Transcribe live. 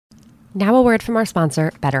Now a word from our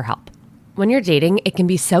sponsor, BetterHelp. When you're dating, it can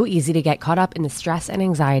be so easy to get caught up in the stress and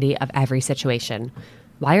anxiety of every situation.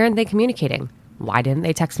 Why aren't they communicating? Why didn't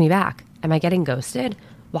they text me back? Am I getting ghosted?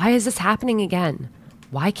 Why is this happening again?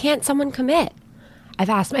 Why can't someone commit? I've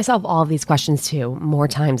asked myself all of these questions too, more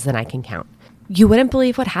times than I can count. You wouldn't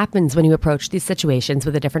believe what happens when you approach these situations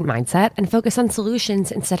with a different mindset and focus on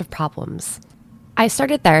solutions instead of problems. I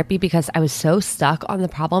started therapy because I was so stuck on the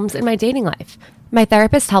problems in my dating life. My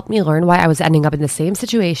therapist helped me learn why I was ending up in the same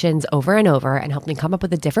situations over and over and helped me come up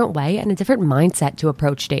with a different way and a different mindset to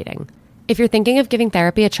approach dating. If you're thinking of giving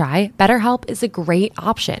therapy a try, BetterHelp is a great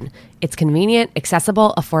option. It's convenient,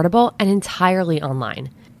 accessible, affordable, and entirely online.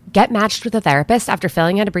 Get matched with a therapist after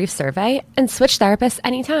filling out a brief survey and switch therapists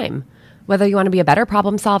anytime. Whether you want to be a better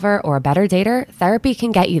problem solver or a better dater, therapy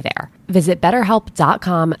can get you there. Visit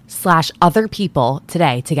betterhelp.com/otherpeople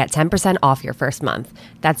today to get 10% off your first month.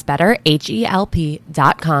 That's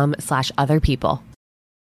betterhelp.com/otherpeople.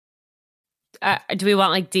 Do we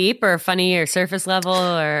want like deep or funny or surface level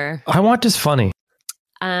or? I want just funny.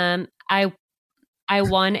 I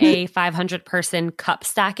won a 500 person cup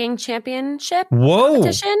stacking championship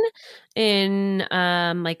competition in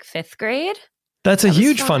like 5th grade. That's a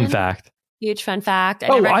huge fun fact. Huge fun fact.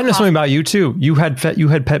 I know something about you too. You had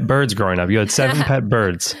pet birds growing up. You had 7 pet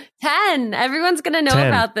birds. 10. Everyone's gonna know 10.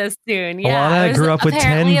 About this soon. Yeah, Alana grew up with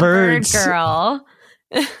 10 birds. Bird girl.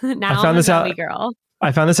 Now I found this out. Girl.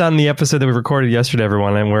 I found this out in the episode that we recorded yesterday,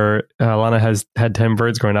 everyone, and where Alana has had 10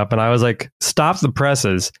 birds growing up, and I was like, "Stop the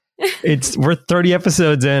presses! We're 30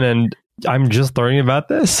 episodes in, and I'm just learning about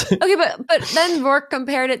this." Okay, but then Rourke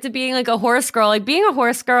compared it to being like a horse girl. Like being a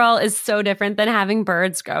horse girl is so different than having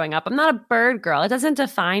birds growing up. I'm not a bird girl. It doesn't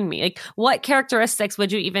define me. Like what characteristics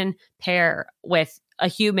would you even pair with a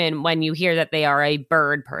human when you hear that they are a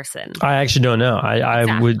bird person? I actually don't know.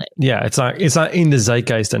 I would, yeah, it's not in the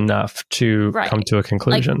zeitgeist enough to come to a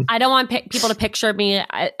conclusion. Like, I don't want people to picture me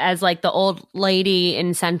as like the old lady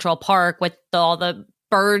in Central Park with all the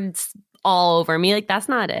birds all over me. Like that's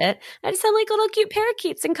not it. I just have like little cute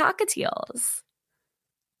parakeets and cockatiels.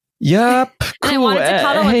 Yep. Cool. And I wanted to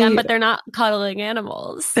cuddle with them, but they're not cuddling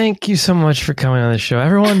animals. Thank you so much for coming on the show,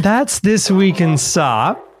 everyone. That's This Week in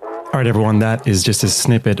SOP. All right, everyone, that is just a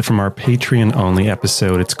snippet from our Patreon-only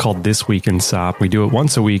episode. It's called This Week in SOP. We do it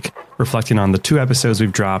once a week, reflecting on the 2 episodes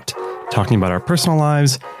we've dropped, talking about our personal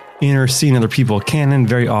lives, seeing other people canon,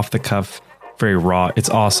 very off the cuff, very raw. It's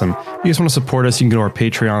awesome. If you guys want to support us, you can go to our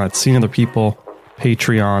Patreon. That's Seeing Other People,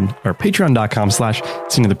 Patreon, or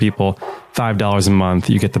patreon.com/Seeing Other People. $5 a month.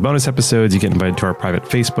 You get the bonus episodes, you get invited to our private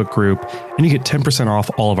Facebook group, and you get 10% off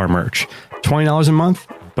all of our merch. $20 a month.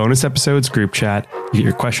 Bonus episodes, group chat, you get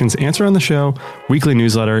your questions answered on the show, weekly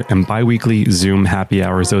newsletter, and bi-weekly Zoom happy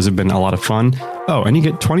hours. Those have been a lot of fun. Oh, and you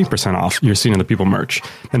get 20% off your Seeing Other People merch.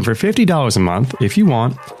 And for $50 a month, if you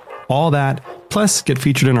want, all that, plus get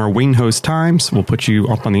featured in our Wing Host Times. We'll put you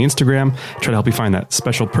up on the Instagram, try to help you find that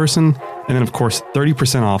special person. And then, of course,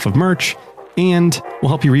 30% off of merch. And we'll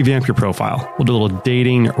help you revamp your profile. We'll do a little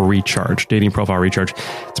dating profile recharge.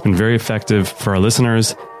 It's been very effective for our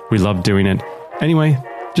listeners. We love doing it. Anyway,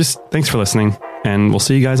 just thanks for listening, and we'll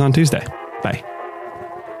see you guys on Tuesday. Bye.